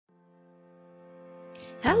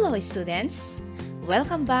Hello students!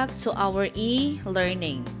 Welcome back to our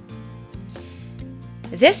e-learning.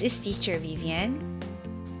 This is Teacher Vivian,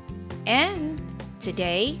 and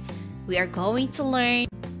today we are going to learn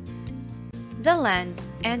the land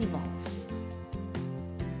animals.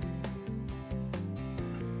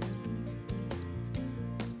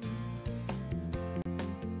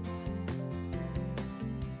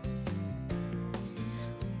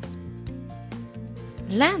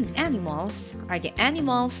 Land animals are the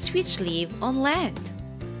animals which live on land.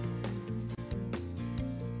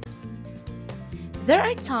 There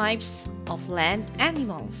are types of land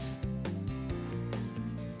animals: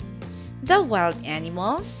 the wild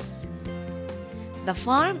animals, the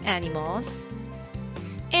farm animals,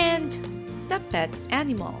 and the pet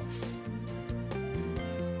animals.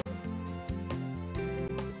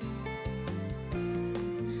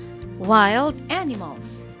 Wild animals.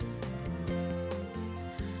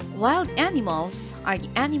 Wild animals are the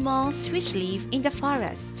animals which live in the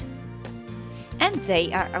forest, and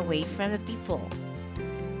they are away from the people.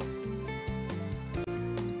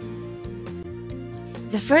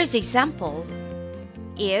 The first example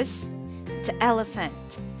is the elephant.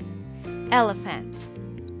 Elephant.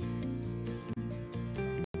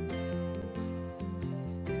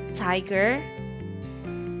 Tiger.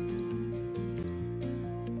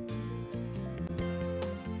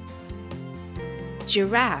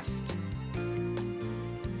 Giraffe.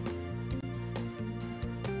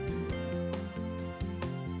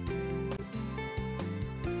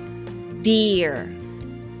 Deer.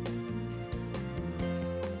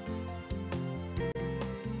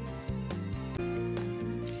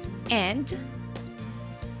 And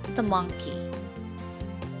the monkey.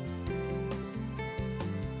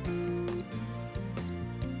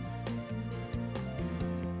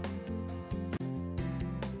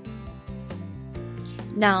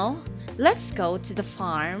 Now, let's go to the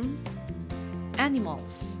farm animals.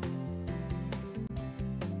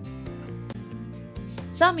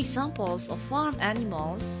 Some examples of farm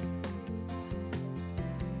animals.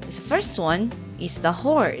 The first one is the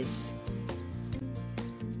horse.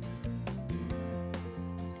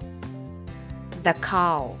 The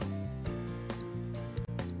cow.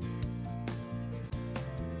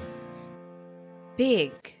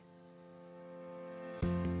 Pig.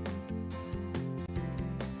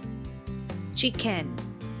 Chicken.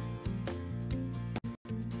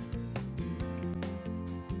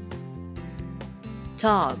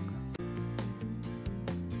 Dog.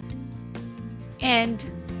 And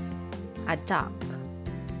a duck.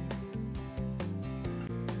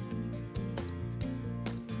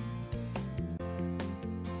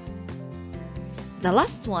 The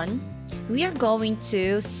last one, we are going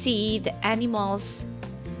to see the animals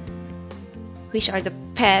which are the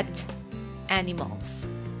pet animals.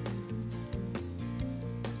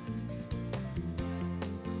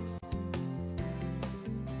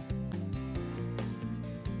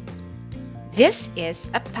 This is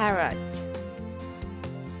a parrot.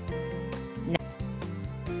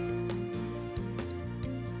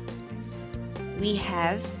 We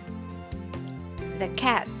have the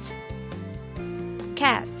cat.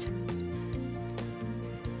 Cat.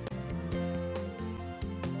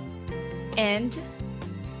 And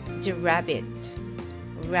the rabbit.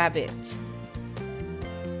 Rabbit.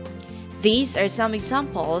 These are some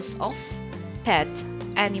examples of pet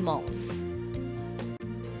animals.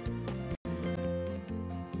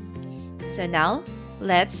 So now,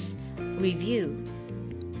 let's review.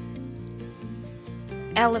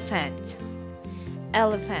 Elephant.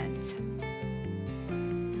 Elephant.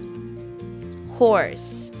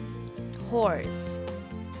 Horse. Horse.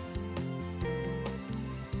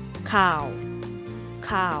 Cow.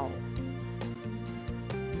 Cow.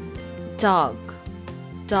 Dog.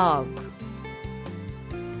 Dog.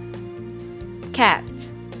 Cat.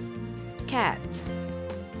 Cat.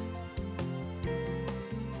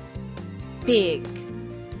 Pig.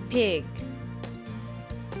 Pig.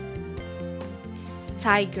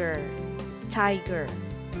 Tiger. Tiger.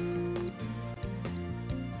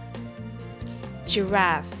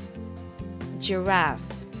 Giraffe. Giraffe.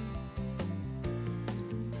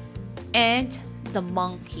 And the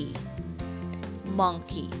monkey.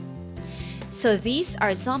 Monkey. So these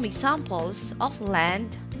are some examples of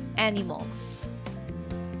land animals.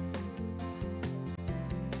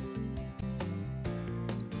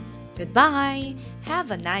 Goodbye. Have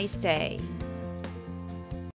a nice day.